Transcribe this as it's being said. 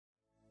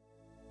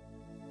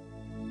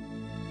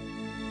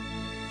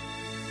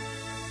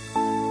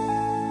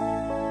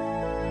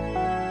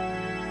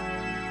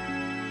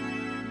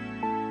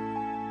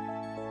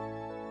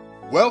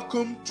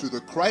Welcome to the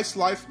Christ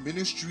Life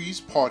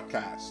Ministries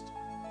podcast.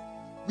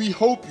 We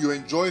hope you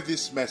enjoy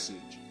this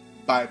message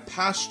by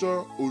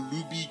Pastor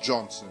Olubi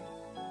Johnson.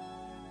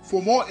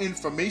 For more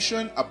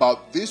information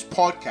about this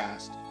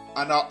podcast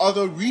and our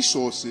other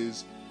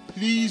resources,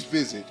 please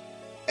visit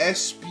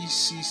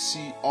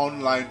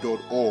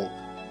spcconline.org.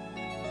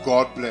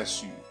 God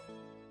bless you.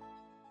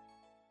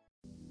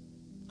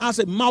 As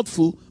a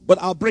mouthful,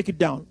 but I'll break it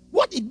down.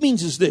 What it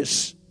means is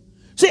this.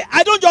 See,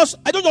 I don't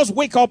just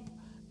wake up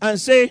and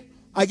say,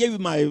 I gave you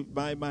my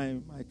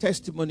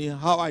testimony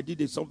how I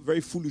did some very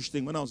foolish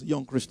thing when I was a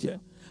young Christian.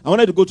 I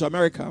wanted to go to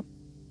America.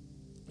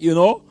 I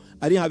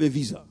didn't have a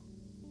visa.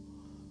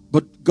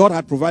 But God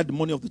had provided the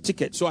money of the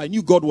ticket, so I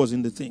knew God was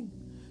in the thing.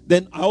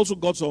 Then I also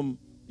got some,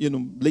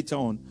 later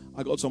on,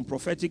 I got some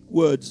prophetic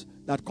words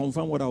that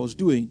confirmed what I was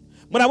doing.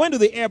 When I went to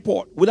the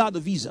airport without the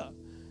visa,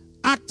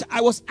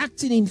 I was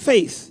acting in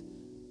faith,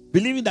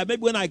 believing that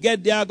maybe when I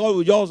get there, God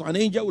will just, an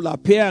angel will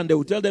appear and they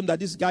will tell them that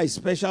this guy is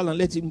special and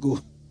let him go.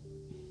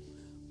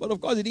 But of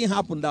course, it didn't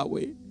happen that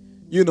way,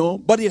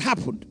 but it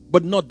happened,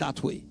 but not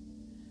that way.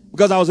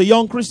 Because I was a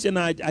young Christian,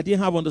 I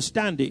didn't have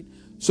understanding.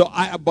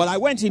 But I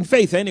went in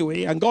faith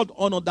anyway, and God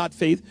honored that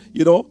faith,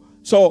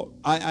 So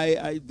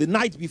the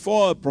night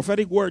before a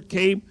prophetic word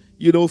came,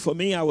 for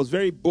me, I was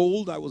very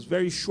bold. I was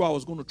very sure I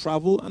was going to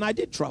travel, and I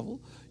did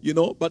travel,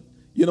 But,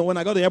 when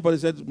I got to the airport,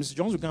 they said, Mr.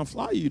 Jones, we can't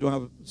fly you. You don't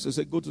have, so I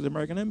said, go to the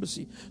American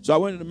Embassy. So I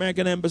went to the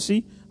American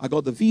Embassy. I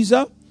got the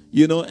visa,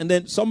 and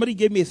then somebody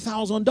gave me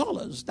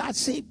 $1,000 that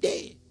same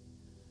day.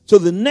 So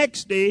the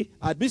next day,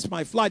 I missed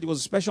my flight. It was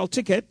a special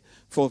ticket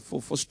for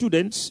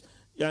students.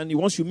 And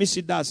once you miss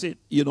it, that's it,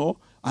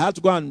 I had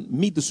to go and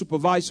meet the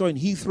supervisor in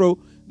Heathrow.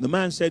 The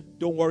man said,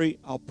 don't worry,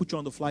 I'll put you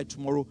on the flight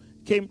tomorrow.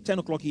 Came 10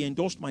 o'clock, he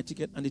endorsed my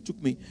ticket, and they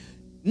took me.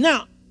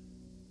 Now,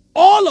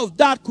 all of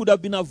that could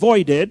have been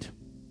avoided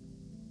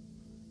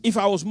if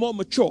I was more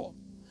mature.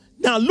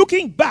 Now,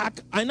 looking back,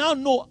 I now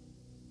know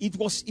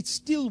it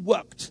still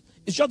worked.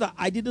 It's just that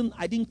I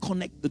didn't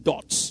connect the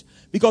dots.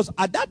 Because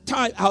at that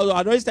time, I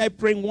already started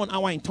praying 1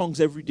 hour in tongues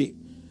every day.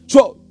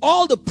 So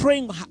all the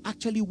praying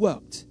actually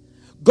worked.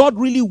 God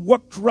really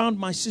worked around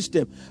my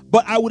system.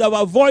 But I would have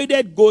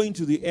avoided going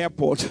to the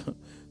airport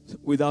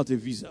without a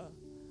visa.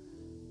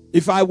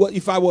 If I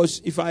was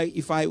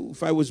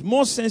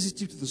more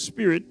sensitive to the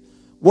Spirit,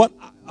 what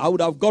I would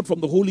have got from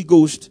the Holy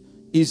Ghost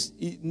is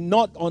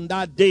not on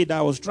that day that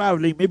I was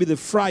traveling, maybe the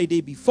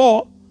Friday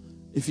before.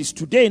 If it's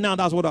today now,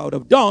 that's what I would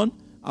have done.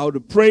 I would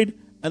have prayed.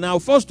 And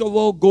I'll first of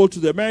all go to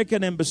the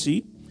American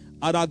Embassy.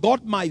 And I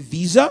got my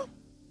visa.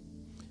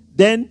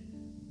 Then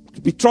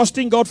be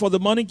trusting God for the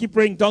money, keep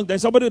praying tongues. Then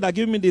somebody would have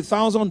given me the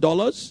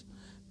 $1,000.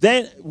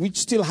 Then, which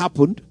still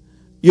happened,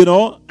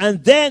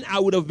 And then I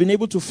would have been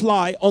able to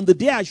fly on the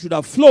day I should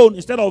have flown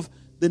instead of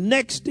the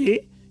next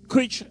day,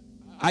 which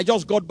I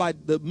just got by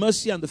the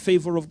mercy and the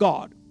favor of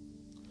God.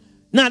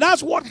 Now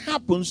that's what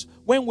happens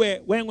when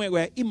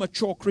we're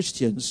immature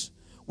Christians.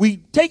 We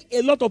take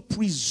a lot of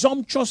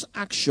presumptuous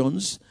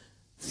actions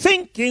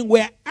thinking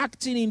we're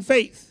acting in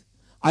faith.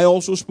 I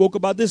also spoke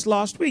about this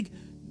last week.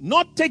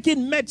 Not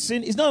taking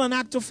medicine is not an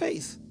act of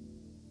faith.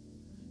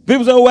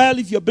 People say, well,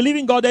 if you're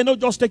believing God, then don't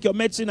just take your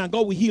medicine and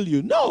God will heal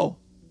you. No.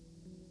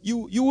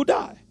 You will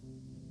die.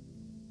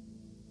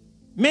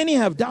 Many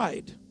have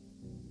died.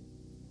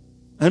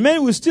 And many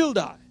will still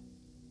die.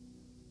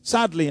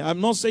 Sadly,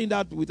 I'm not saying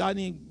that with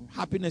any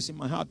happiness in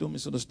my heart. Don't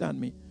misunderstand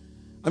me.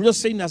 I'm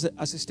just saying as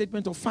a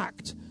statement of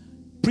fact.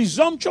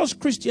 Presumptuous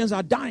Christians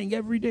are dying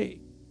every day.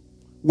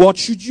 What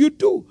should you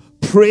do?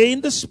 Pray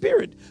in the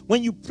Spirit.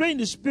 When you pray in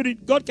the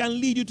Spirit, God can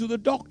lead you to the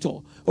doctor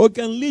or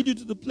can lead you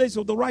to the place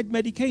of the right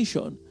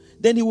medication.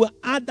 Then He will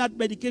add that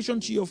medication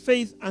to your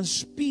faith and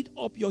speed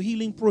up your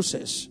healing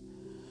process.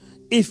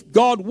 If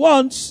God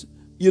wants,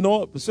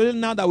 especially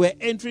now that we're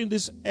entering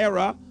this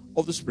era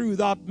of the Spirit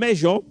without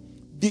measure,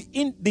 the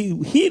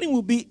healing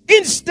will be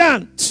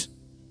instant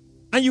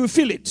and you will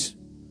feel it.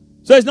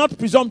 So it's not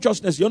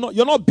presumptuousness. You're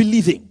not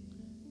believing.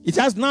 It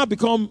has now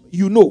become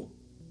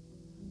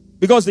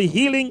Because the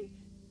healing,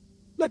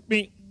 let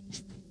me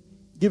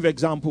give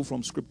example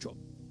from scripture.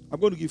 I'm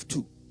going to give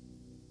 2.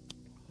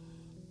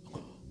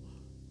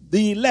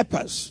 The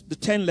lepers, the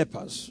 10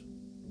 lepers.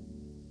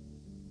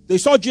 They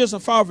saw Jesus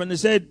afar off and they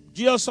said,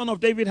 Jesus, Son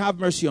of David, have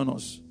mercy on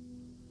us.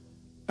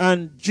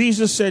 And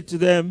Jesus said to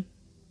them,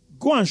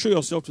 go and show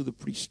yourself to the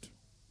priest.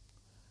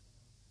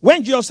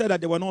 When Jesus said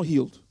that, they were not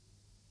healed.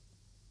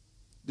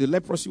 The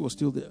leprosy was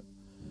still there.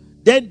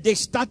 Then they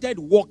started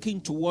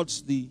walking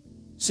towards the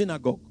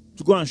synagogue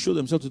to go and show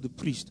themselves to the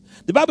priest.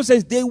 The Bible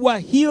says they were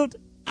healed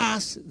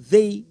as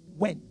they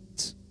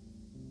went.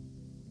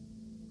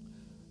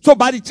 So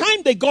by the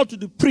time they got to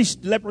the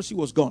priest, the leprosy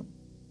was gone.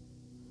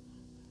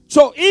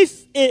 So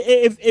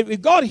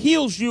if God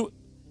heals you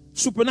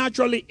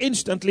supernaturally,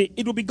 instantly,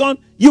 it will be gone.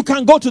 You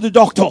can go to the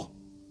doctor.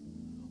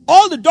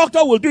 All the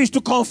doctor will do is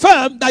to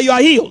confirm that you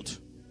are healed.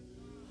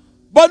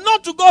 But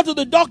not to go to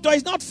the doctor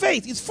is not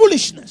faith, it's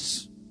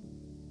foolishness.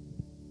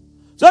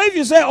 So if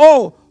you say,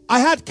 oh, I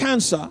had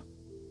cancer,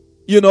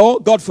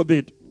 God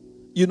forbid,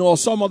 or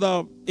some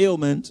other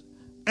ailment,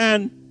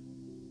 And,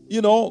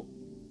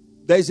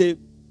 there's a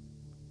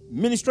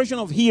ministration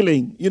of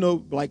healing,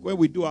 like when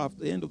we do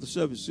after the end of the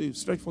service. So you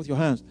stretch forth your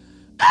hands.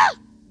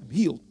 I'm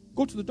healed.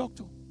 Go to the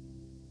doctor.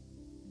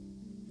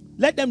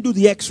 Let them do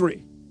the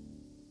x-ray.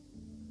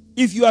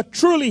 If you are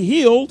truly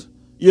healed,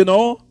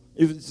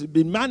 if it's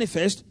been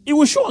manifest, it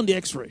will show on the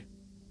x-ray.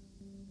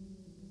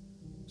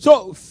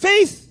 So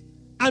faith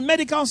and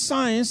medical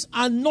science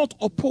are not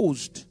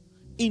opposed.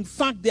 In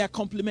fact, they are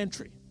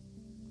complementary.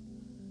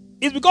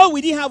 It's because we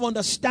didn't have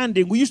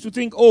understanding. We used to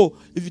think,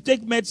 if you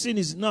take medicine,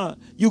 it's not.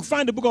 You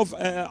find the book of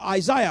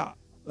Isaiah,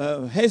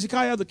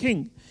 Hezekiah the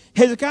king.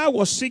 Hezekiah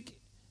was sick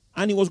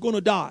and he was going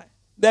to die.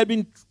 They had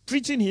been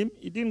treating him.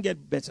 He didn't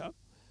get better.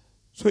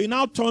 So he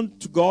now turned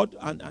to God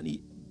and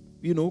he,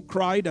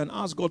 cried and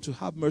asked God to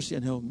have mercy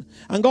and help him.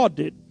 And God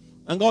did.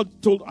 And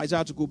God told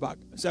Isaiah to go back.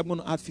 He said, I'm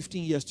going to add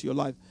 15 years to your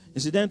life.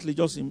 Incidentally,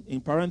 just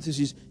in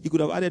parentheses, he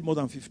could have added more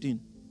than 15.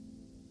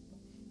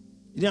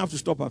 He didn't have to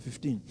stop at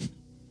 15.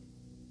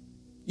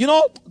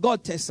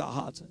 God tests our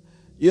hearts.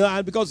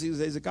 And because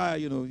Hezekiah,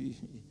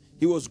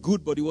 he was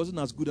good, but he wasn't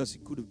as good as he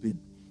could have been.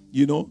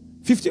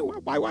 15,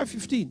 why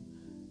 15?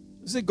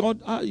 I said,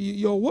 God,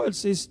 your word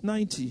says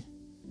 90.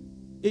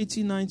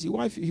 80, 90.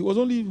 Why? He was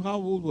only, how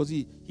old was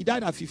he? He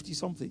died at 50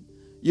 something.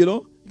 He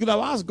could have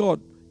asked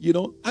God,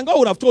 and God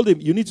would have told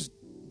him, you need to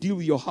deal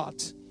with your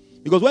heart.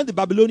 Because when the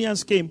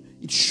Babylonians came,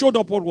 it showed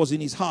up what was in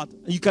his heart.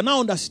 And you can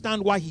now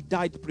understand why he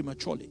died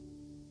prematurely.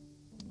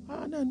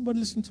 But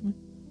listen to me.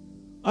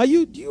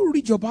 Do you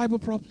read your Bible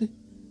properly?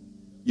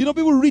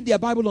 People read their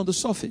Bible on the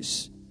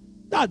surface.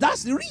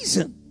 That's the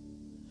reason.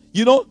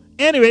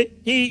 Anyway,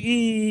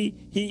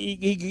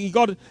 he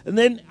got it. And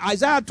then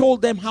Isaiah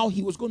told them how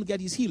he was going to get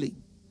his healing.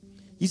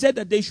 He said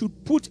that they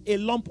should put a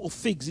lump of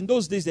figs. In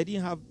those days, they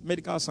didn't have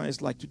medical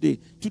science like today.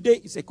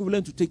 Today, it's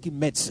equivalent to taking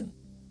medicine.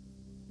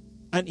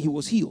 And he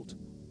was healed.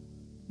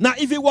 Now,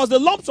 if it was the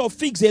lumps of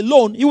figs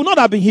alone, he would not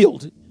have been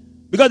healed.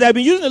 Because they had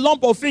been using a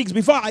lump of figs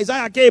before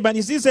Isaiah came, and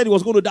he still said he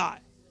was going to die.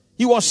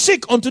 He was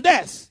sick unto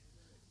death.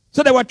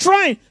 So they were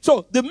trying.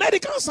 So the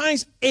medical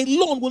science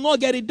alone will not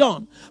get it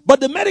done.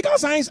 But the medical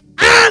science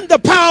and the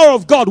power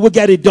of God will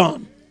get it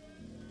done.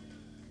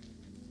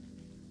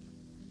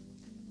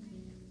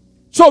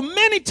 So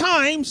many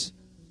times,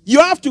 you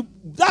have to,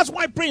 that's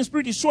why praying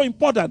spirit is so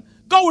important.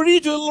 God will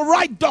lead you to the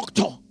right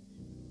doctor.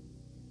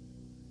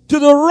 To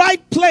the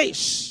right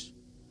place.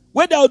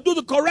 Where they'll do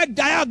the correct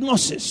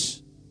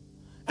diagnosis.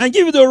 And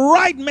give you the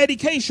right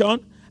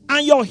medication.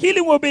 And your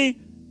healing will be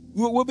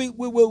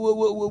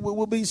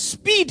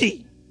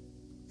speedy.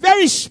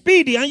 Very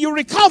speedy. And you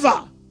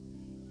recover.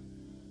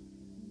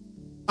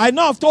 I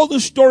know I've told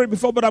this story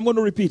before, but I'm going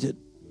to repeat it.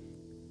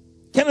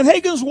 Kenneth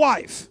Hagin's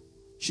wife,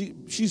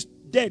 she's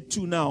dead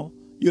too now,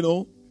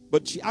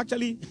 but she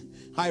actually,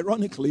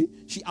 ironically,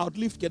 she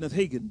outlived Kenneth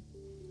Hagin.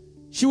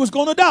 She was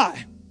going to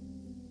die.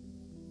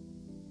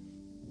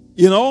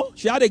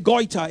 She had a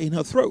goiter in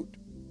her throat.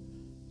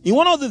 In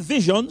one of the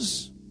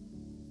visions,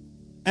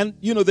 and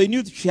they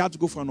knew she had to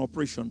go for an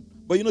operation.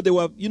 But they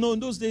were, in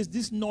those days,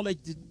 this knowledge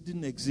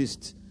didn't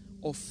exist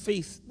of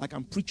faith like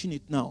I'm preaching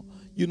it now.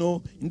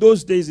 In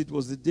those days, it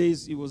was in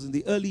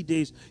the early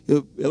days,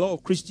 a lot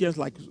of Christians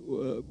like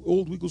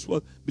old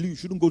Wigglesworth believe you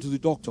shouldn't go to the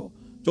doctor.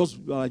 Just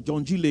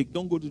John G. Lake,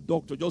 don't go to the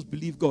doctor, just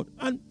believe God.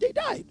 And they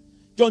died.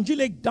 John G.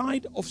 Lake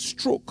died of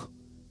stroke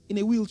in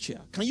a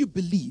wheelchair. Can you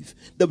believe?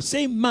 The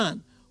same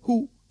man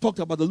who talked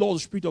about the law of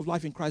the Spirit of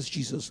life in Christ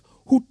Jesus,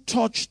 who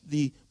touched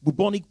the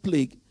bubonic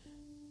plague.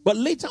 But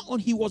later on,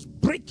 he was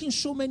breaking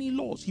so many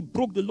laws. He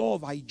broke the law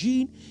of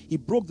hygiene. He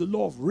broke the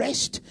law of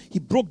rest. He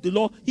broke the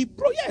law.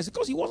 Yes,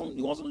 because he wasn't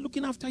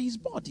looking after his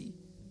body.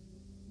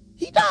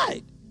 He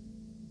died.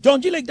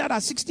 John G. Lake died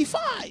at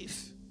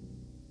 65.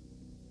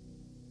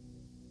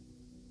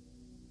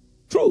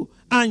 True.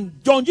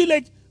 And John G.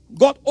 Lake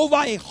got over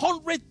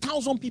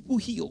 100,000 people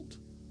healed.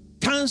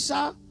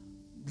 Cancer,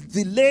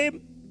 the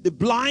lame, the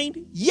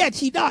blind, yet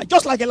he died,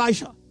 just like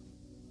Elisha.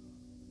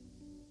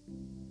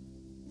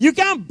 You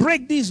can't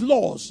break these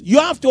laws. You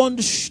have to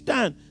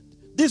understand.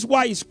 This is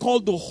why it's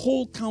called the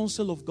whole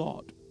counsel of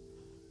God.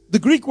 The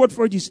Greek word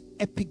for it is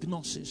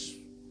epignosis.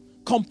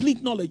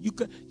 Complete knowledge.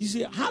 You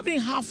see, having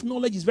half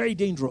knowledge is very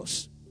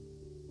dangerous.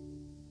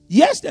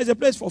 Yes, there's a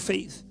place for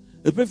faith.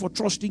 There's a place for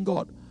trusting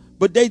God.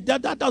 But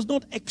that does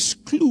not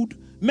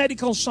exclude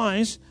medical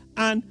science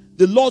and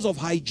the laws of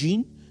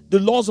hygiene, the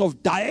laws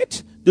of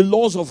diet, the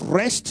laws of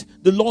rest,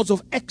 the laws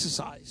of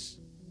exercise.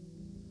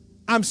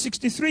 I'm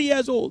 63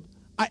 years old.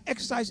 I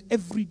exercise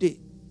every day.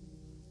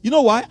 You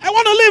know why? I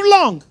want to live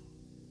long.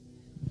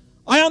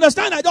 I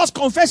understand that just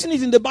confessing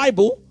it in the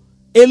Bible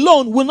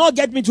alone will not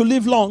get me to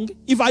live long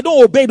if I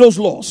don't obey those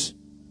laws.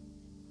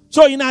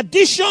 So in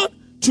addition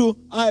to,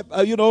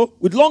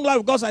 with long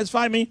life God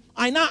satisfy me,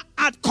 I now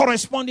add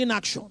corresponding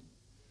action.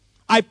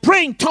 I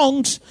pray in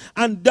tongues,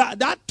 and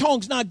that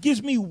tongues now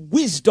gives me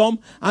wisdom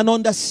and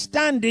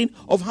understanding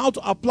of how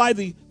to apply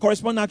the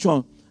corresponding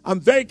action.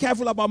 I'm very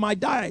careful about my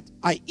diet.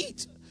 I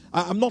eat.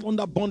 I'm not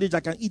under bondage.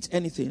 I can eat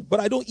anything, but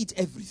I don't eat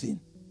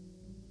everything.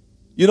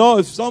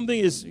 If something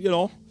is,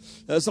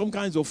 some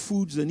kinds of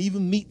foods and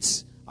even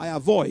meats I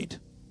avoid.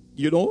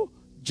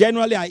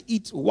 Generally I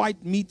eat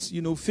white meat,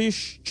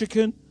 fish,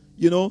 chicken.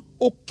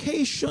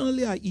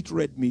 Occasionally I eat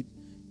red meat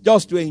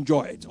just to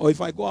enjoy it. Or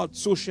if I go out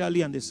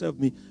socially and they serve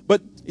me.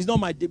 But it's not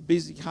my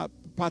basic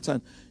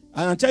pattern.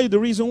 And I'll tell you the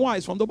reason why.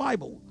 It's from the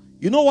Bible.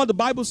 You know what the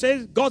Bible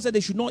says? God said they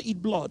should not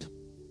eat blood.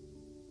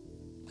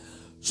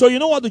 So you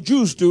know what the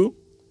Jews do?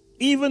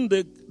 Even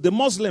the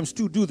Muslims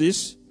too do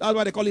this. That's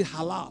why they call it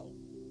halal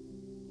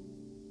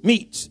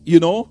meat.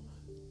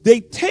 They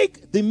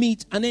take the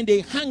meat and then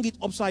they hang it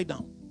upside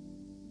down.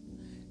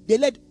 They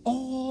let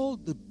all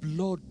the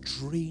blood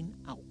drain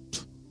out.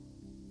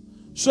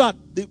 So that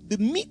the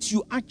meat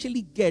you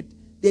actually get,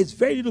 there's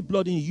very little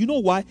blood in it. You know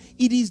why?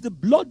 It is the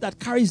blood that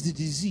carries the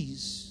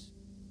disease.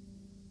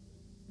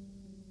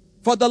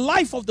 For the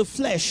life of the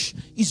flesh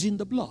is in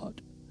the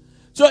blood.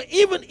 So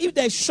even if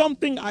there's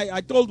something,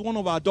 I told one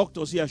of our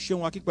doctors here, Sheon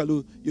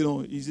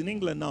Wakikpalu, he's in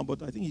England now,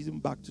 but I think he's even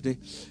back today.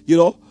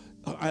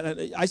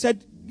 I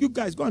said, you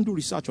guys go and do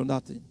research on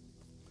that thing.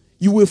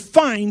 You will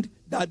find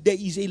that there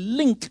is a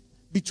link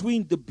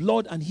between the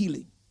blood and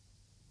healing.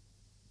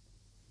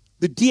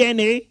 The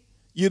DNA,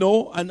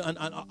 and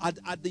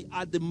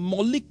at the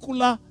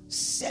molecular,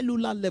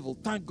 cellular level.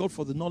 Thank God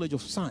for the knowledge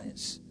of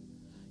science.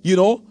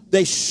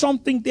 There's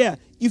something there.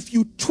 If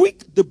you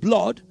tweak the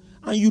blood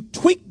and you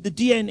tweak the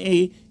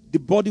DNA, the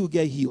body will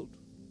get healed.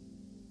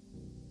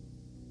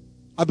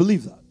 I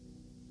believe that.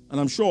 And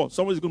I'm sure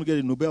somebody's going to get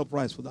a Nobel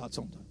Prize for that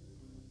sometime.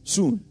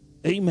 Soon.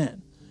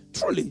 Amen.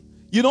 Truly.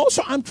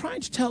 So I'm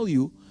trying to tell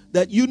you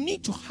that you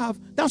need to have,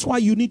 that's why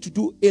you need to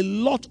do a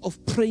lot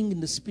of praying in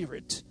the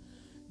Spirit.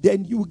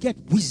 Then you will get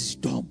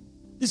wisdom.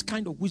 This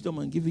kind of wisdom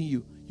I'm giving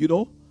you,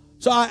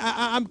 So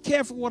I'm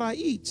careful what I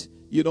eat,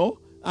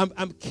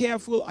 I'm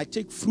careful. I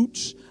take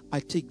fruits. I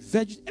take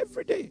veg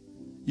every day.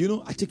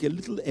 I take a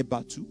little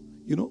eba too,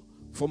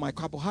 for my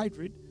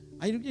carbohydrate.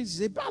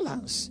 It's a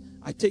balance.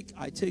 I take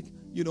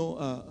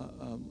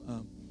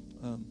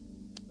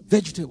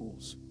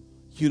vegetables,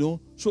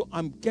 So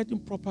I'm getting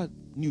proper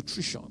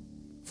nutrition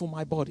for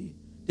my body.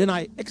 Then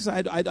I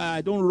exercise.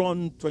 I don't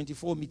run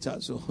 24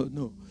 meters. So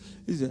no.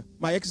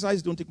 My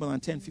exercise don't take more than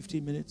 10,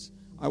 15 minutes.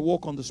 I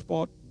walk on the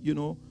spot,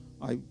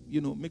 I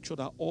make sure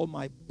that all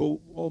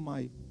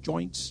my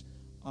joints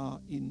are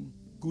in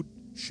good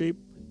shape.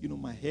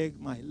 My head,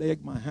 my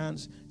leg, my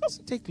hands. It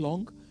doesn't take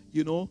long.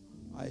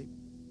 I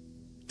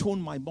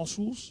tone my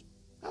muscles.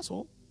 That's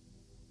all.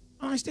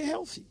 And I stay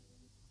healthy.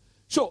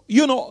 So,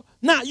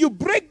 now you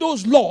break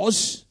those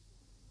laws,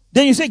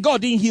 then you say,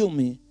 God didn't heal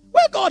me.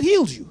 Well, God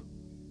healed you.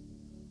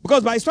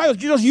 Because by the stripes of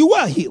Jesus, you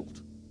were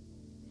healed.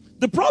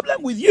 The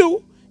problem with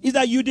you is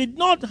that you did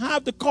not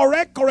have the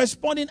correct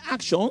corresponding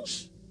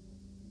actions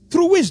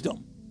through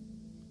wisdom.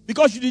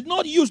 Because you did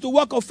not use the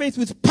work of faith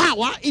with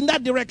power in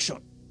that direction.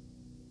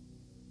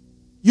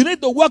 You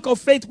need the work of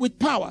faith with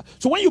power.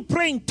 So when you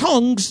pray in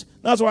tongues,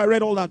 that's why I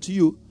read all that to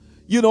you.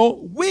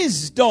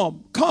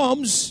 Wisdom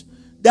comes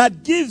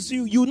that gives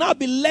you now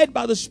be led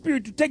by the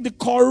Spirit to take the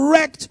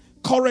correct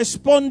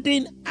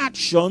corresponding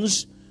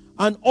actions,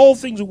 and all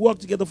things will work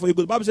together for your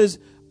good. The Bible says,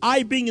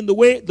 I being in the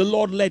way, the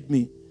Lord led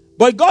me.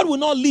 But God will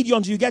not lead you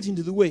until you get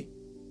into the way.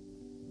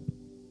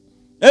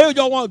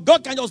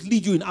 God can't just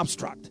lead you in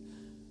abstract.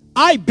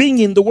 I being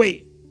in the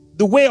way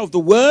of the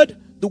word,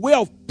 the way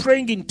of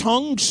praying in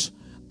tongues.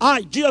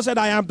 Jesus said,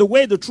 I am the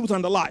way, the truth,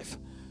 and the life.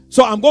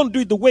 So I'm going to do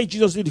it the way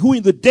Jesus did, who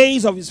in the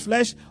days of his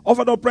flesh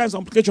offered up prayer and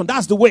supplication.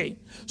 That's the way.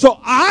 So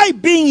I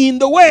being in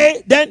the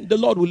way, then the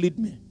Lord will lead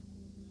me.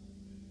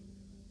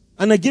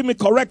 And then give me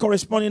correct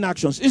corresponding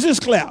actions. Is this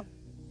clear?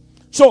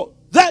 So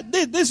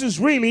this is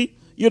really,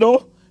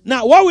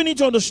 now what we need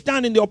to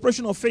understand in the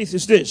operation of faith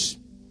is this.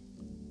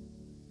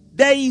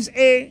 There is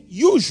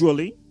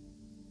usually,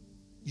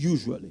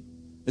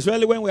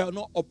 especially when we are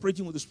not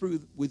operating with the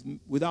Spirit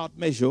without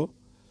measure,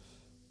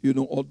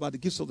 or by the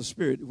gifts of the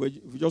Spirit, we're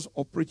just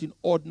operating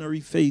ordinary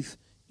faith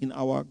in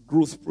our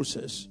growth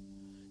process.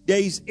 There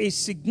is a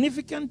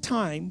significant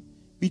time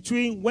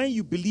between when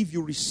you believe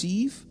you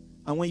receive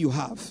and when you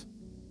have.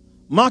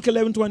 Mark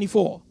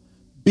 11:24.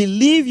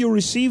 Believe you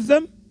receive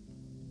them,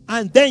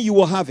 and then you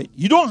will have it.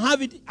 You don't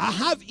have it. I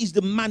have is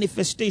the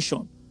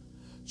manifestation.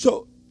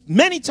 So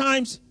many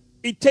times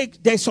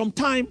there's some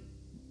time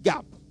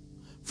gap.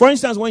 For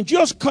instance, when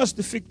Jesus cursed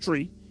the fig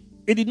tree,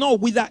 it did not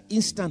wither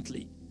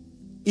instantly.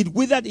 It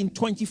withered in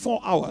 24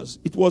 hours.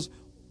 It was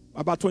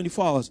about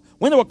 24 hours.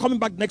 When they were coming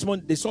back next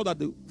morning, they saw that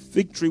the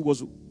fig tree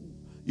was,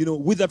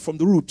 withered from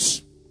the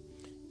roots.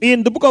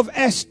 In the book of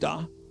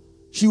Esther,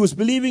 she was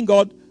believing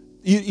God.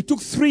 It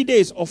took 3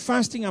 days of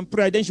fasting and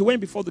prayer. Then she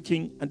went before the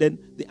king, and then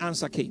the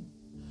answer came.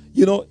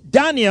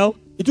 Daniel,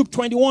 it took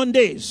 21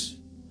 days.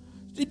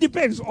 It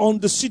depends on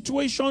the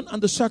situation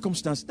and the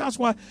circumstance. That's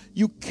why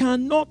you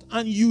cannot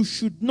and you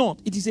should not.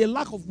 It is a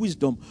lack of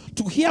wisdom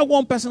to hear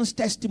one person's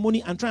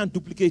testimony and try and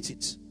duplicate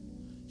it.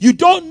 You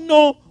don't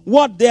know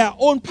what their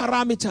own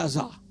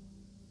parameters are.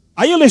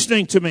 Are you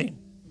listening to me?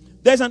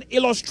 There's an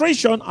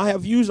illustration I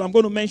have used. I'm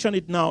going to mention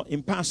it now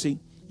in passing,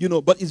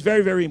 but it's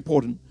very, very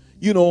important.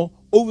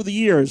 Over the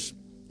years,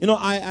 You know,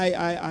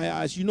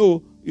 I as you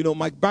know,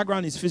 my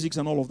background is physics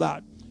and all of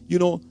that. You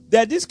know,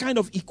 there are these kind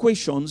of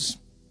equations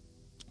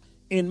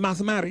in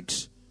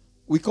mathematics.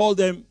 We call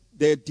them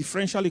the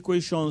differential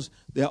equations.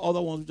 There are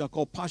other ones which are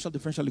called partial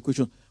differential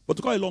equations. But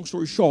to cut a long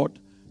story short,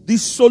 the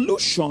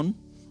solution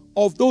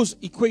of those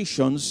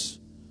equations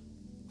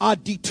are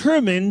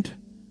determined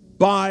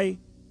by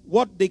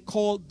what they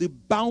call the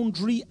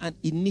boundary and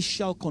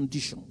initial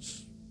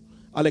conditions.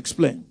 I'll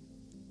explain.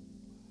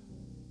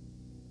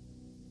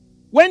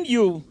 When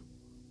you,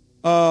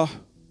 I'm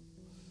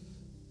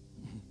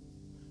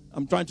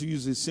trying to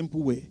use a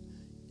simple way.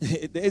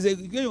 There's a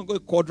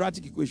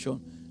quadratic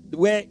equation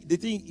where the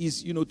thing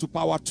is, to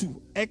power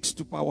 2, x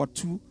to power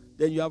 2.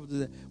 Then you have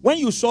when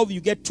you solve,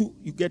 you get two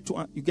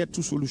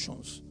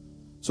solutions.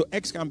 So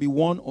x can be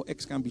 1 or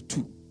x can be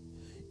 2.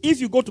 If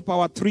you go to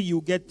power 3,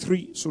 you get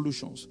 3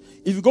 solutions.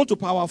 If you go to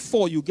power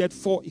 4, you get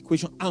 4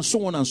 equations, and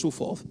so on and so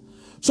forth.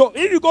 So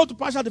if you go to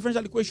partial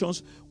differential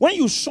equations, when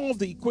you solve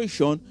the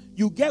equation,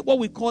 you get what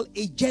we call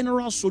a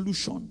general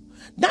solution.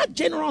 That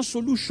general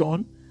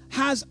solution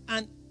has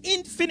an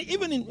infinite,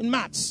 even in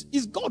maths,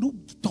 it's God who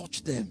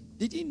taught them.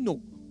 They didn't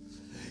know.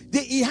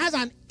 It has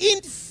an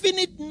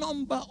infinite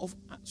number of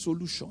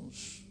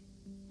solutions.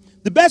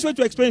 The best way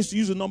to explain is to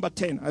use the number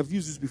 10. I've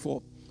used this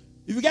before.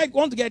 If you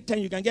want to get 10,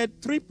 you can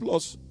get 3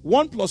 plus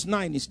 1 plus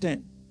 9 is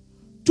 10.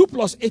 2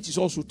 plus 8 is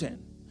also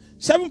 10.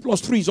 7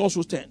 plus 3 is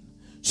also 10.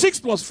 6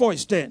 plus 4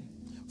 is 10.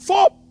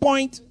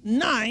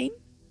 4.9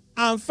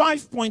 and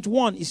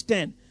 5.1 is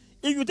 10.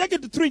 If you take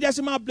it to 3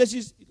 decimal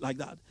places, like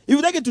that. If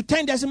you take it to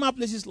 10 decimal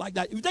places, like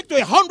that. If you take it to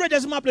 100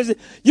 decimal places,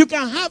 you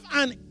can have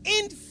an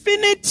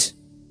infinite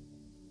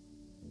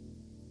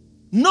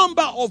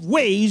number of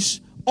ways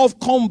of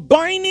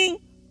combining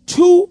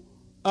two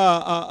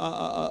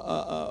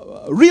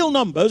real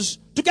numbers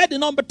to get the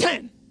number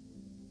 10.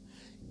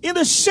 In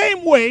the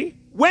same way,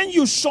 when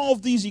you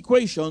solve these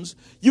equations,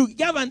 you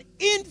have an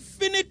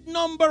infinite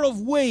number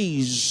of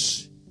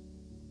ways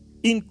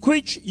in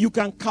which you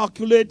can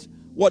calculate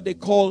what they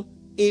call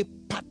a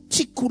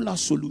particular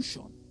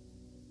solution.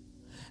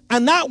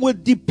 And that will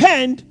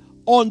depend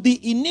on the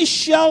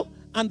initial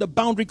and the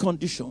boundary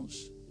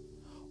conditions.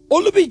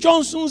 Olubi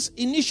Johnson's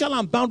initial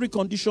and boundary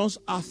conditions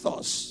are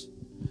thus.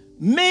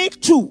 May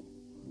 2,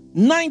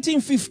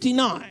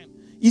 1959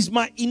 is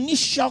my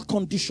initial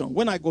condition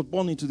when I got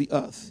born into the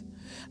earth.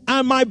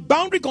 And my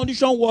boundary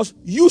condition was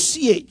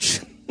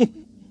UCH.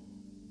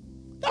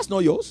 That's not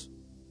yours.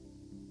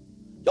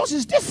 Yours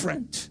is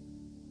different.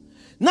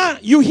 Now,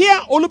 you hear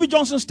Olubi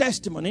Johnson's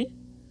testimony,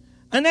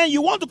 and then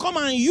you want to come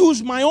and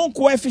use my own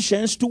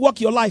coefficients to work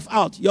your life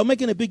out. You're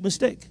making a big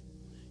mistake.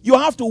 You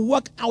have to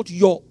work out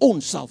your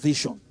own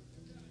salvation.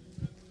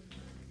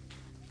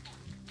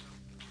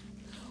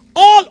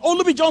 All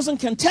Olubi Johnson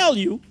can tell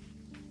you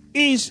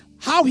is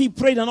how he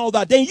prayed and all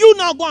that. Then you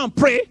now go and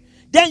pray.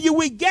 Then you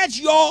will get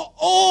your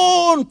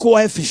own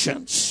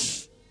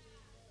coefficients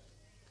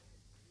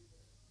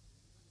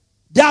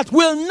that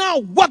will now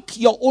work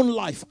your own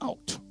life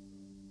out.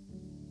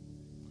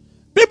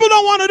 People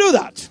don't want to do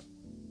that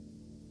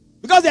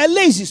because they're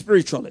lazy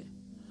spiritually.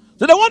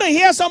 So they want to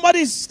hear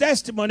somebody's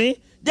testimony,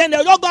 then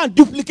they'll not go and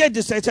duplicate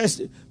the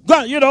testimony.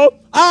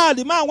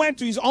 The man went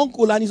to his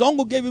uncle and his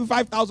uncle gave him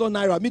 5,000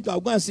 naira. Me too,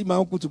 I'll go and see my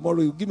uncle tomorrow.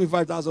 He'll give me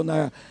 5,000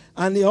 naira.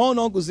 And the own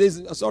uncle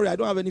says, sorry, I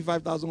don't have any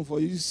 5,000 for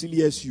you. You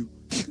silly SU.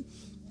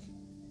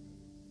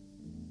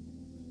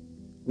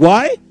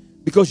 Why?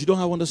 Because you don't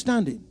have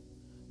understanding.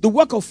 The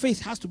work of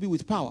faith has to be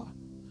with power.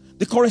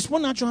 The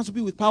corresponding action has to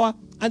be with power.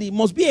 And it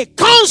must be a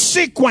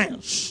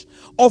consequence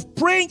of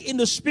praying in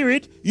the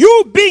Spirit.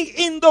 You being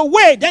in the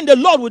way, then the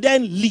Lord will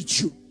then lead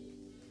you.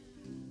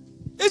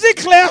 Is it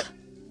clear?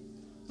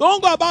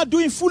 Don't go about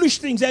doing foolish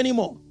things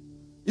anymore.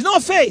 It's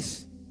not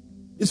faith.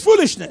 It's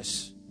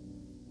foolishness.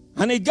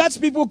 And it gets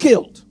people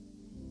killed.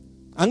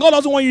 And God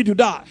doesn't want you to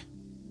die.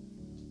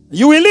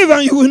 You will live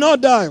and you will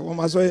not die.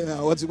 What's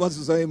the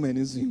say amen?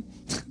 Is he?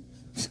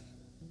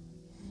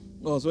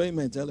 Oh, so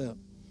amen. Tell her.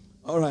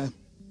 All right.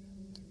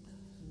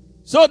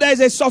 So there's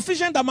a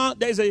sufficient amount,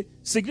 there's a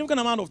significant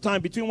amount of time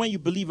between when you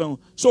believe and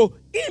so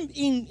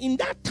in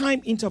that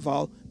time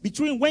interval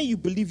between when you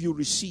believe you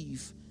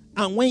receive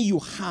and when you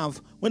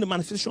have, when the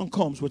manifestation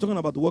comes, we're talking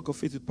about the work of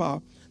faith with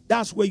power.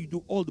 That's where you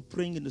do all the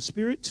praying in the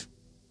Spirit,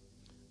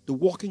 the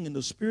walking in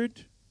the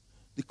Spirit,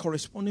 the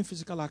corresponding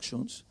physical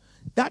actions.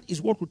 That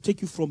is what will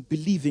take you from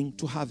believing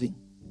to having.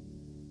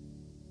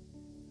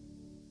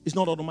 It's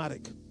not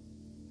automatic.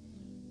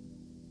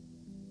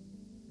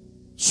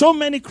 So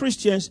many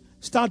Christians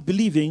start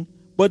believing,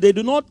 but they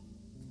do not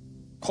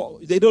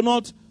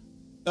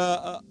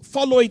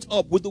follow it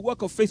up with the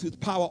work of faith with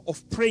power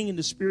of praying in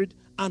the Spirit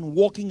and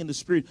walking in the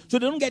Spirit. So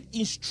they don't get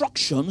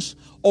instructions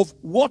of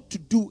what to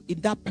do in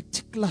that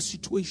particular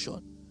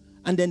situation.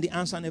 And then the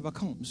answer never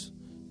comes.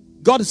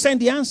 God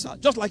sent the answer,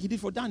 just like he did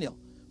for Daniel.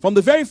 From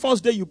the very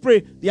first day you pray,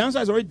 the answer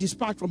is already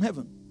dispatched from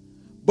heaven.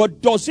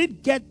 But does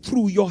it get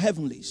through your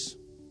heavenlies?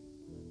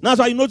 That's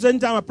why you notice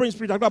anytime I pray in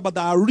Spirit, I talk about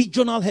the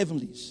regional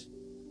heavenlies.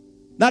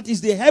 That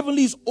is the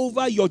heavenlies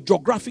over your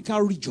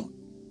geographical region.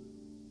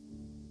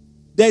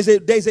 There's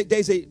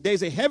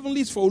a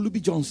heavenlies for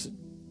Olubi Johnson.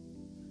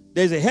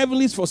 There's a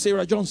heavenlies for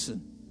Sarah Johnson.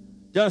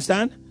 Do you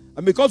understand?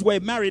 And because we're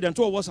married and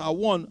two of us are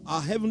one,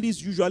 our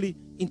heavenlies usually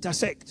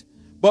intersect.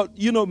 But,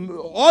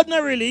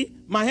 ordinarily,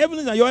 my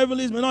heavenlies and your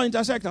heavenlies may not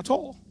intersect at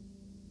all.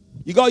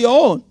 You got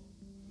your own.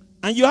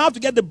 And you have to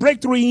get the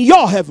breakthrough in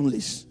your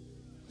heavenlies.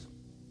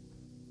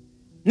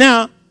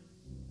 Now,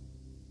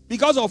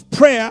 because of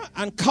prayer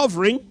and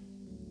covering,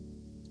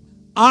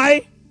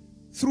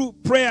 through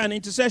prayer and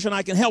intercession,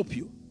 I can help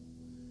you.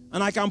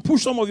 And I can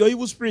push some of your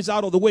evil spirits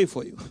out of the way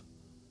for you.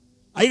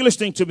 Are you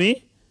listening to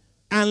me?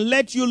 And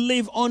let you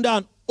live under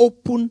an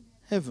open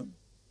heaven.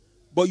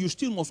 But you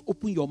still must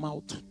open your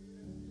mouth.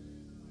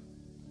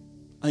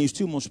 And you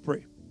still must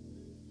pray.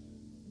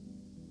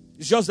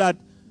 It's just that,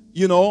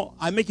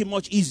 I make it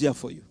much easier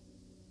for you.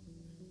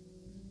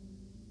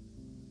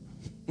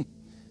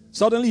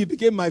 Suddenly you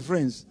became my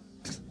friends.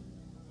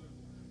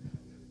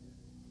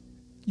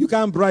 You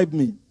can't bribe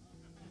me.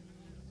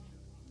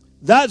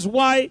 That's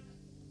why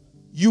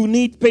you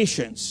need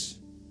patience.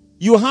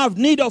 You have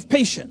need of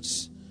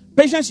patience.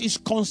 Patience is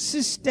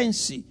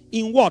consistency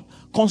in what?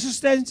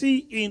 Consistency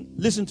in,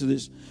 listen to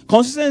this,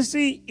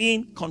 consistency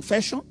in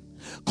confession,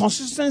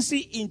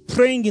 consistency in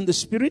praying in the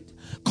Spirit,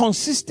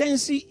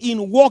 consistency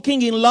in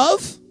walking in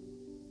love.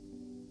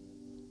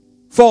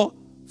 For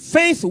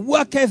faith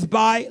worketh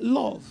by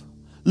love.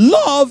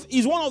 Love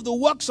is one of the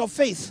works of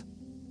faith.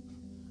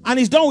 And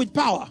it's done with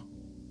power.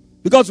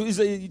 Because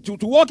to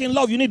walk in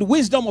love, you need the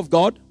wisdom of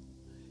God.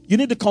 You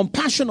need the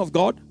compassion of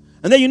God.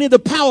 And then you need the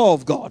power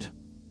of God.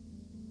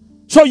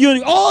 So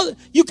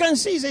you can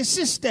see is a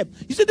system.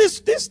 You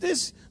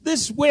see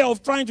this way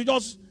of trying to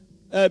just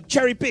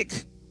cherry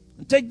pick.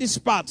 Take this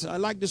part. I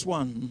like this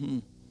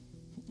one.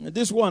 Mm-hmm.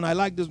 This one, I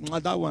like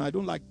that one. I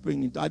don't like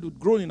bringing it. I do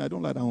groaning. I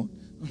don't like that one.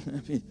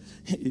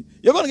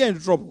 You're going to get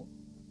into trouble.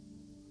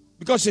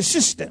 Because it's a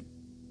system.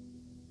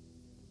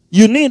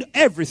 You need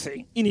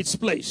everything in its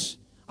place.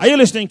 Are you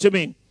listening to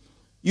me?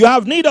 You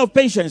have need of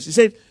patience. He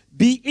said,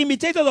 be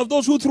imitators of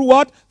those who through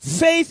what?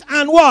 Faith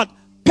and what?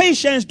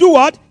 Patience do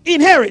what?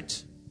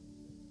 Inherit.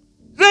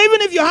 So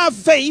even if you have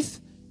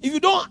faith, if you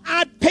don't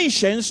add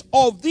patience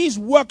of these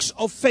works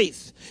of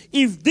faith,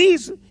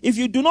 if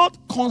you do not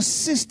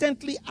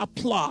consistently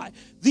apply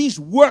these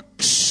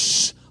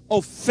works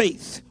of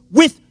faith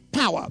with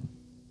power,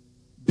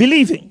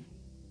 believing,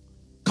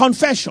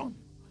 confession,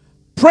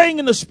 praying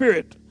in the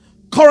Spirit,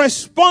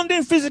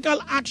 corresponding physical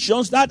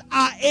actions that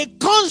are a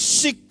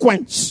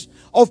consequence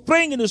of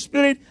praying in the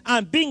Spirit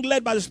and being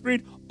led by the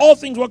Spirit, all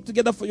things work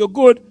together for your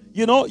good,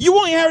 you won't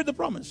inherit the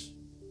promise.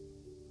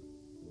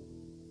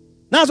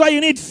 That's why you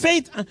need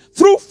faith, and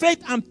through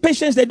faith and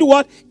patience, they do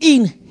what?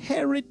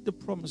 Inherit the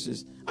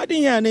promises. I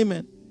didn't hear an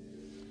amen.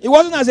 It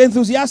wasn't as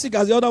enthusiastic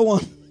as the other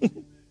one.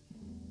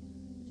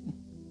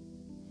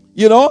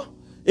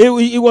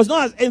 It was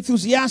not as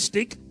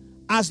enthusiastic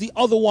as the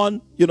other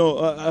one,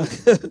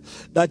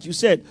 that you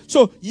said.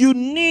 So you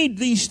need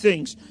these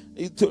things.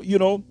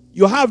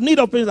 You have need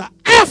of patience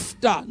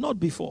after, not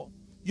before.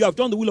 You have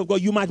done the will of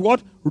God. You might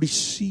what?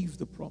 Receive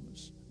the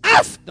promise.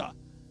 After.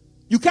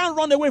 You can't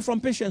run away from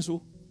patience.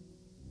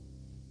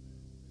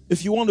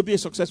 If you want to be a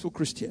successful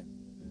Christian,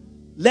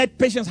 let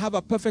patience have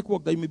a perfect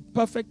work, that you may be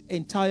perfect,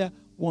 entire,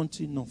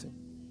 wanting nothing.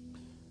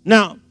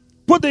 Now,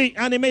 put the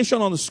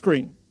animation on the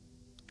screen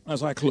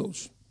as I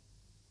close.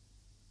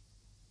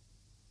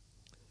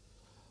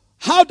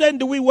 How then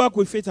do we work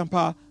with faith and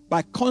power?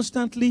 By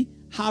constantly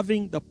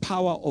having the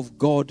power of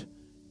God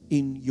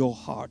in your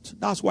heart.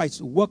 That's why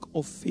it's a work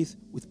of faith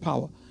with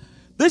power.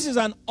 This is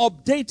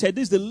this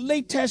is the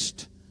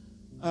latest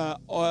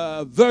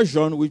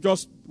version. We've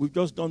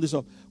just done this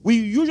up. We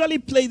usually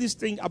play this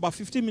thing about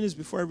 15 minutes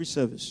before every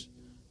service.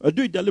 I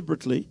do it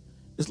deliberately.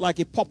 It's like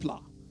a poplar.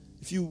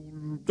 If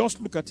you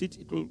just look at it,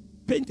 it will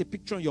paint a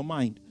picture in your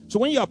mind. So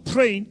when you are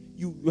praying,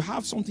 you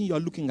have something you are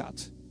looking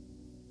at.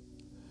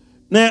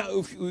 Now,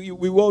 if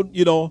we won't,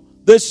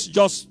 this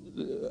just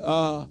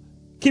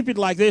keep it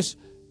like this.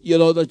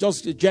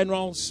 Just the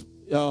generals.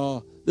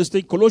 This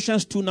thing,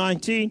 Colossians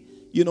 2:19.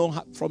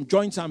 From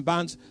joints and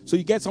bands. So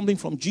you get something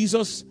from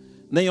Jesus,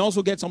 and then you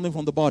also get something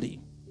from the body.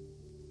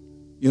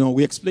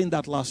 We explained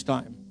that last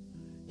time.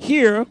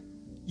 Here,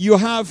 you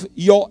have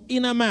your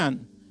inner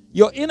man.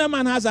 Your inner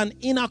man has an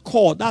inner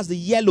core. That's the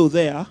yellow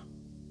there.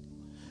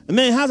 And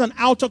then it has an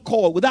outer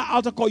core. With that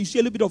outer core, you see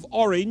a little bit of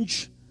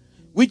orange,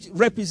 which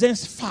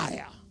represents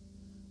fire,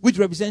 which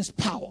represents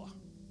power.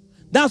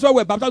 That's why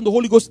we're baptized in the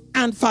Holy Ghost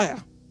and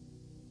fire.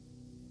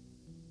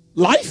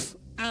 Life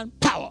and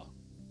power.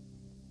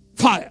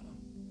 Fire.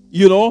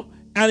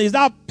 And it's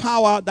that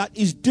power that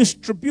is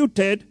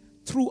distributed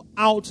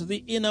throughout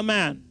the inner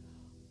man.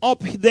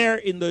 Up there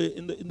in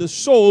the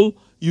soul,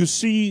 you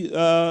see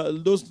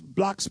those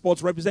black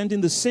spots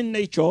representing the sin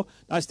nature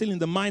that's still in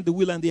the mind, the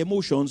will, and the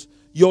emotions.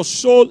 Your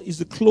soul is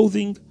the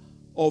clothing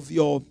of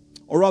your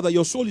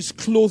soul is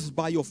clothed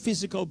by your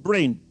physical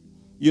brain.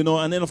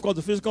 And then, of course,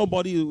 the physical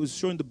body is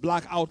showing the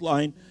black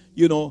outline,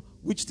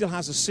 which still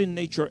has a sin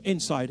nature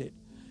inside it.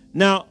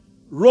 Now,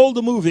 roll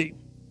the movie.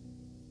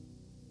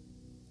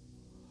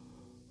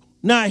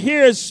 Now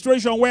here is a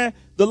situation where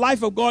the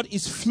life of God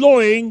is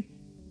flowing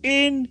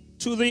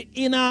into the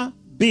inner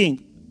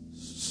being.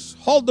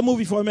 Hold the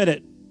movie for a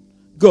minute.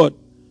 Good.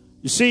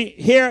 You see,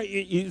 here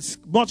it's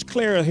much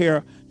clearer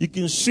here. You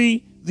can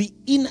see the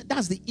inner,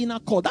 that's the inner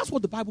core. That's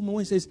what the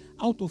Bible says,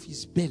 out of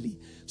his belly.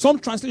 Some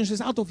translation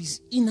says out of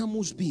his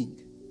innermost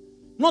being.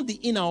 Not the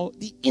inner,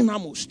 the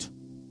innermost.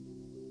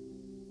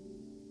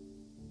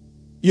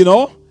 You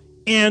know?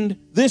 And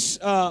this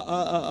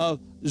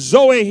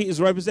Zoe is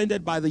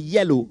represented by the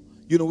yellow,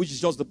 you know, which is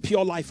just the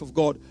pure life of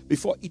God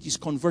before it is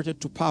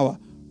converted to power.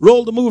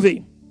 Roll the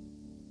movie.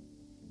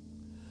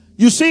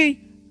 You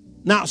see,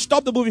 now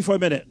stop the movie for a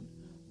minute.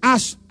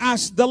 As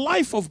the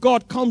life of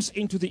God comes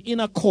into the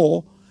inner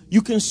core,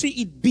 you can see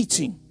it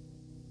beating.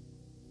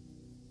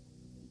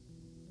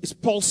 It's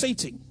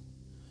pulsating.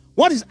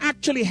 What is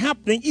actually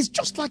happening is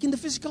just like in the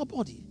physical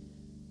body.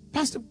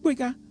 Pastor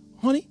Breaker,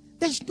 honey,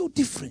 there's no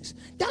difference.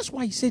 That's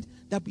why he said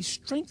that be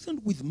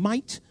strengthened with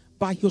might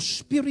by your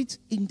spirit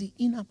in the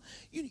inner.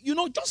 You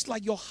know, just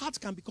like your heart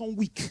can become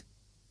weak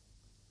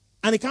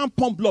and it can't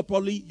pump blood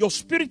properly, your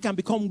spirit can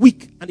become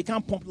weak and it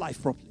can't pump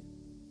life properly.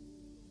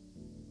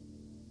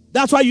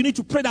 That's why you need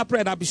to pray that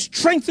prayer, that be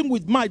strengthened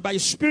with might by your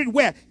spirit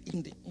where?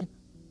 In the inner.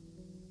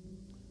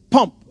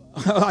 Pump.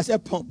 I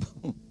said pump.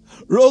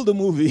 Roll the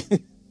movie.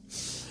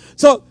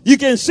 So you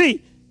can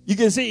see,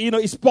 you know,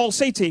 it's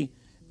pulsating.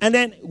 And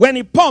then when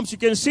it pumps, you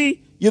can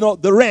see, you know,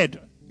 the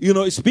red, you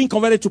know, it's being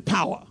converted to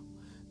power.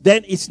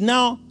 Then it's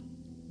now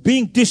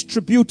being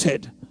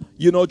distributed,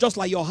 you know, just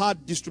like your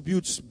heart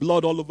distributes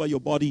blood all over your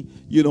body,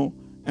 you know,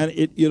 and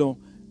it, you know.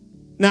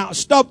 Now,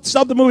 stop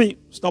the movie.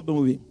 Stop the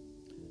movie.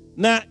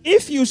 Now,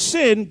 if you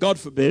sin, God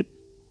forbid,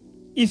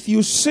 if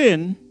you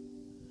sin,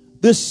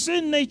 the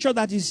sin nature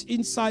that is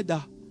inside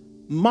the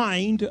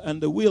mind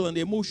and the will and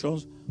the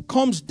emotions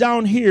comes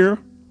down here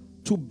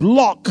to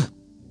block.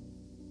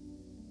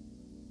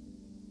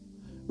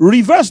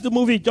 Reverse the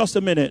movie just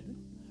a minute.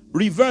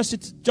 Reverse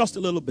it just a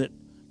little bit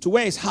to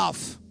where it's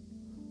half.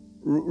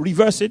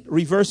 Reverse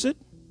it.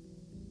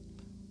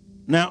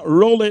 Now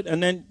roll it,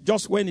 and then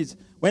just when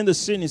the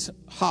sin is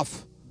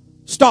half.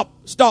 Stop.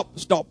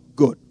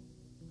 Good.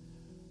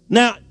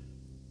 Now,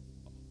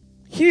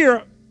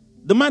 here,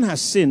 the man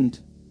has sinned,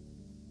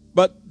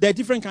 but there are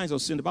different kinds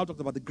of sin. The Bible talks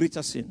about the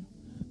greater sin.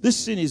 This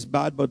sin is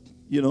bad, but,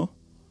 you know,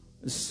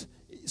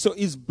 so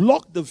it's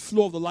blocked the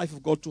flow of the life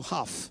of God to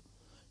half.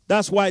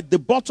 That's why the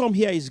bottom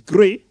here is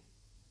gray,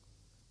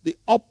 the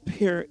up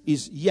here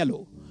is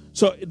yellow.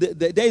 So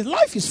the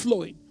life is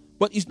flowing,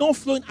 but it's not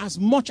flowing as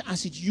much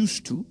as it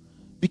used to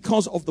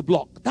because of the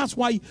block. That's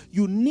why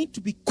you need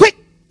to be quick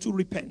to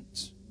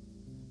repent,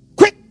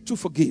 quick to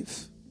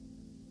forgive.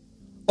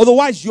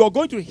 Otherwise, you're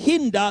going to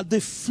hinder the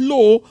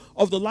flow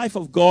of the life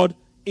of God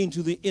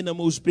into the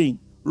innermost being.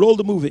 Roll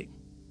the movie.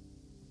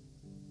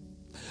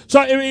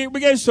 So it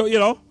begins to, you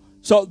know,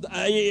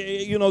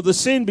 the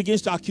sin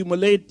begins to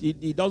accumulate.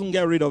 He doesn't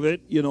get rid of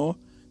it, you know.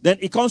 Then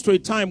it comes to a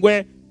time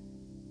where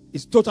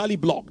it's totally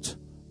blocked.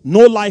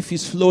 No life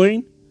is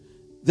flowing.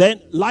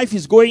 Then life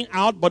is going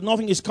out, but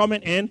nothing is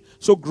coming in.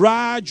 So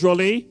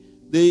gradually,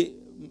 the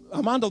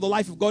amount of the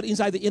life of God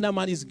inside the inner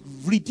man is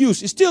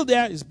reduced. It's still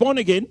there. It's born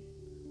again.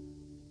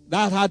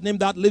 That hard name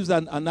that lives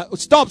and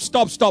stop.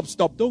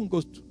 Don't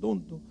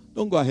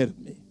go ahead of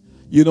me.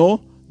 You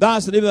know,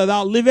 that's the name that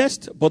thou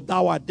livest, but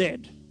thou art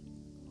dead.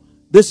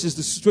 This is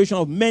the situation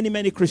of many,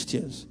 many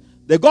Christians.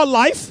 They got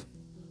life,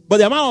 but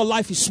the amount of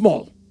life is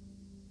small.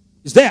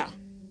 It's there.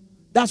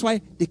 That's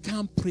why they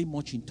can't pray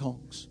much in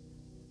tongues.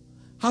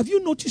 Have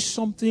you noticed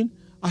something?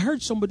 I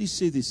heard somebody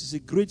say this. It's a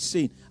great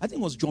saying. I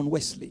think it was John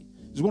Wesley.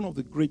 He's one of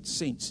the great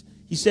saints.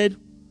 He said,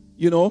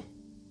 you know,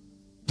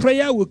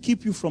 prayer will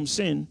keep you from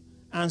sin,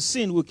 and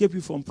sin will keep you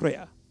from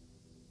prayer.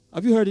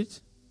 Have you heard it?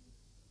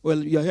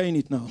 Well, you're hearing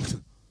it now.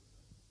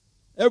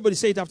 Everybody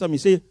say it after me.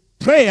 Say,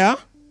 prayer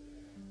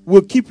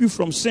will keep you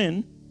from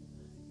sin,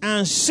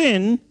 and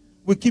sin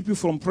will keep you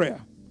from prayer.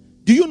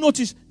 Do you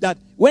notice that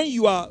when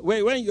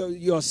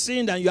you're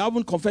sinned and you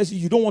haven't confessed it,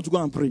 you don't want to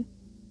go and pray?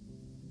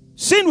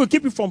 Sin will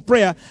keep you from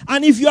prayer,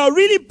 and if you are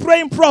really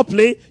praying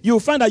properly, you will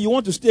find that you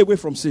want to stay away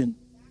from sin.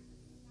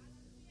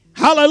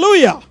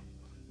 Hallelujah.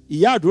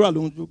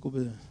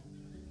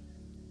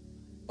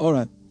 All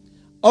right.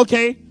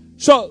 Okay.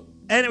 So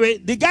anyway,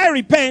 the guy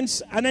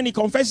repents and then he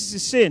confesses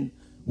his sin.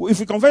 If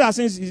we confess our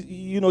sins,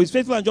 you know, he's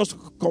faithful and just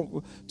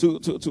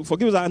to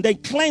forgive us and then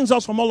cleanse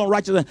us from all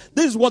unrighteousness.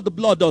 This is what the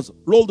blood does.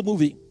 Roll the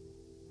movie.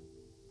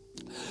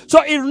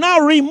 So it now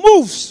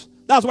removes.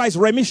 That's why it's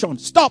remission.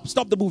 Stop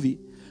the movie.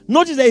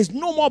 Notice there is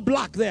no more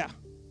black there.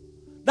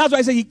 That's why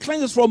I say he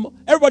cleanses from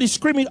everybody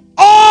screaming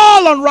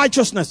all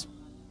unrighteousness,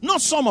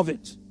 not some of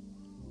it.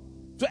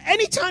 So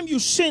anytime you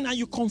sin and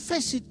you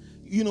confess it,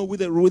 you know, with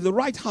the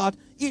right heart,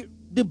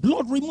 the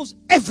blood removes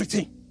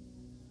everything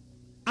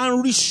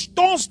and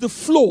restores the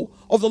flow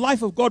of the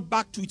life of God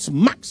back to its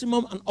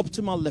maximum and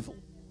optimal level.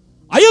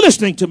 Are you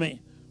listening to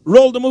me?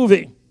 Roll the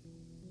movie.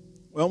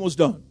 We're almost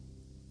done.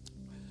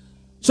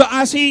 So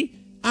as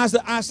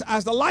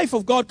the life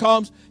of God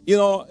comes, you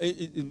know,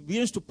 it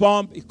begins to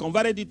pump. It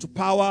converted it to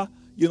power.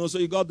 So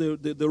you got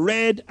the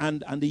red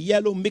and the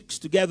yellow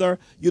mixed together,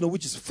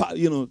 which is,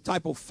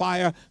 type of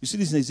fire. You see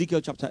this in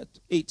Ezekiel chapter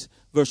 8,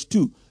 verse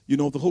 2.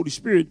 The Holy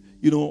Spirit,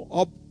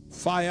 up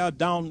fire,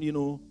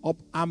 down, up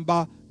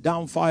amber,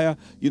 down fire,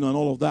 and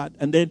all of that.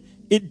 And then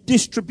it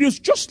distributes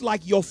just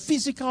like your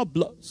physical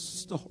blood.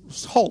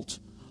 Halt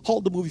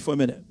the movie for a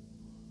minute.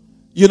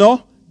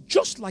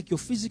 Just like your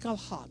physical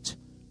heart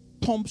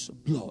pumps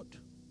blood,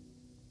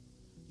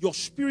 your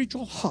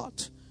spiritual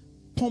heart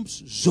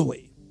pumps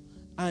Zoe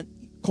and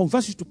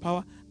converts it to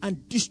power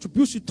and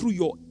distributes it through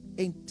your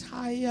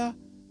entire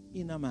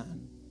inner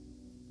man.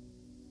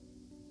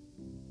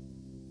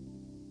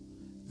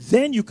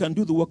 Then you can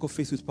do the work of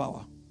faith with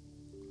power,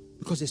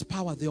 because there's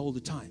power there all the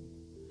time.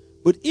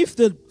 But if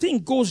the thing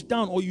goes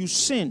down or you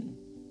sin,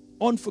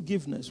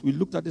 unforgiveness, we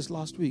looked at this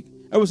last week.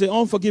 I would say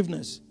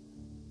unforgiveness,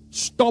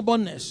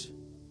 stubbornness,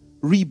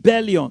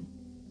 rebellion,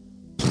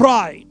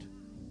 pride,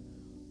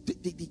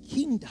 they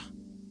hinder.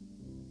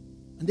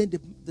 And then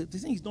the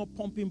thing is not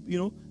pumping,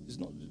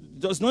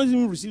 it's not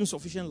even receiving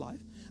sufficient life.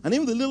 And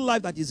even the little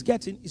life that he's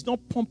getting is not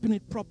pumping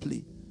it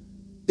properly.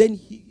 Then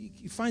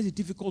he finds it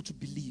difficult to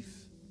believe.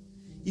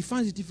 He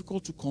finds it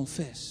difficult to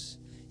confess.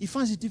 He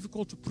finds it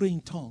difficult to pray in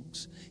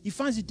tongues. He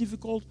finds it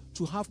difficult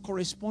to have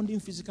corresponding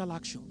physical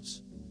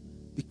actions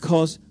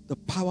because the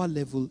power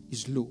level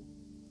is low.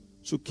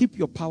 So keep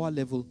your power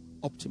level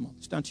optimal.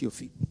 Stand to your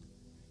feet.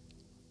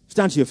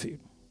 Stand to your feet.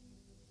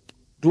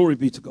 Glory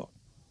be to God.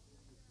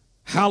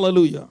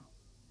 Hallelujah.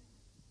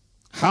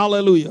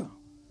 Hallelujah.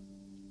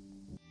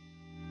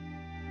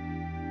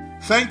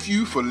 Thank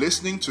you for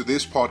listening to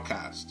this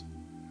podcast.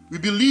 We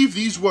believe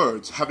these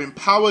words have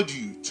empowered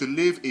you to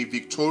live a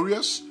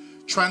victorious,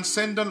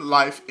 transcendent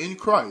life in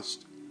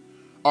Christ.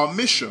 Our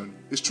mission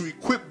is to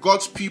equip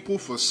God's people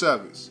for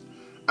service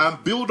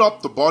and build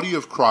up the body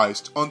of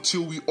Christ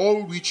until we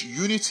all reach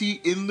unity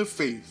in the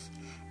faith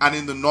and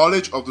in the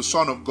knowledge of the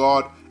Son of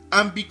God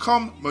and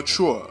become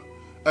mature,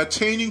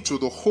 attaining to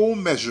the whole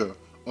measure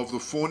of the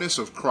fullness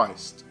of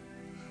Christ.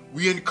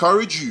 We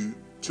encourage you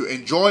to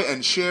enjoy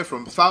and share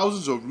from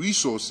thousands of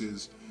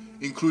resources,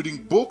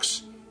 including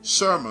books,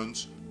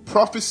 sermons,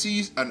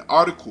 prophecies, and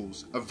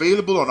articles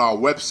available on our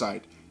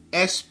website,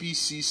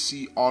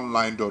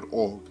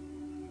 spcconline.org.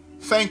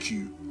 Thank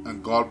you,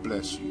 and God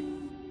bless you.